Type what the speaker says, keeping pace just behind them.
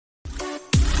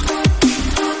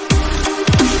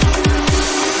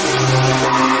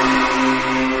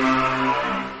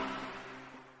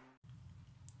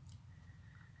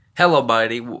Hello,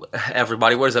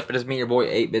 everybody. What is up? It is me, your boy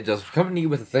 8-Bit Joseph, coming to you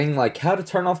with a thing like how to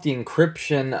turn off the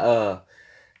encryption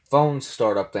phone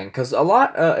startup thing. Because a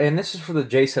lot, and this is for the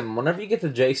J7. Whenever you get the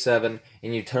J7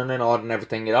 and you turn it on and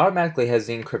everything, it automatically has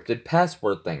the encrypted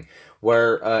password thing.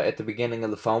 Where at the beginning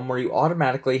of the phone, where you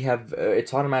automatically have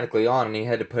it's automatically on, and you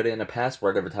had to put in a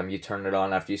password every time you turn it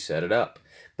on after you set it up.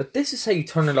 But this is how you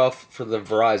turn it off for the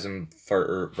Verizon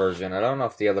version. I don't know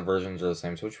if the other versions are the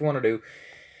same. So what you want to do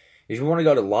is you want to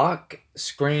go to lock,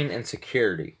 screen, and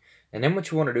security. And then what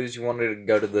you want to do is you want to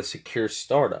go to the secure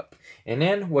startup. And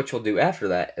then what you'll do after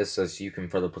that is says you can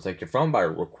further protect your phone by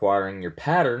requiring your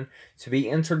pattern to be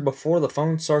entered before the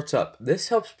phone starts up. This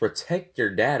helps protect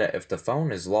your data if the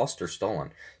phone is lost or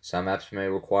stolen. Some apps may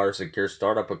require secure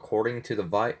startup according to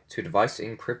device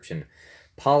encryption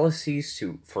policies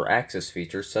for access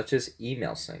features such as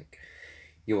email sync.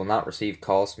 You will not receive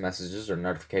calls, messages, or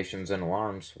notifications, and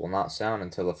alarms will not sound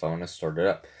until the phone is started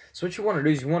up. So what you want to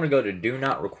do is you want to go to Do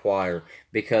Not Require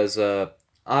because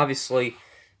obviously,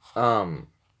 well,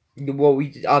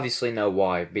 we obviously know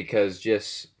why, because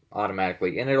just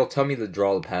automatically, and it'll tell me to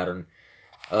draw the pattern,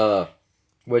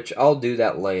 which I'll do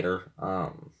that later.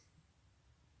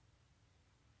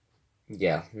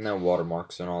 Yeah, no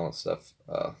watermarks and all that stuff.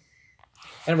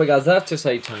 Anyway, guys, that's just how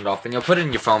you turn it off. And you'll put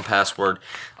in your phone password.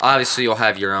 Obviously, you'll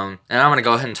have your own. And I'm going to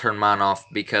go ahead and turn mine off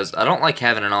because I don't like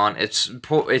having it on.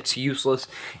 It's useless.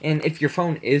 And if your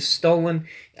phone is stolen,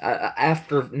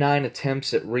 after 9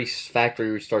 attempts, it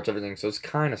factory restarts everything. So it's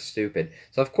kind of stupid.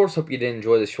 So, of course, hope you did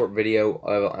enjoy this short video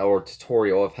or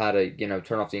tutorial of how to,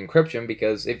 turn off the encryption.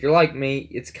 Because if you're like me,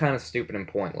 it's kind of stupid and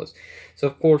pointless. So,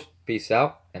 of course, peace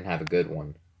out and have a good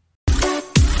one.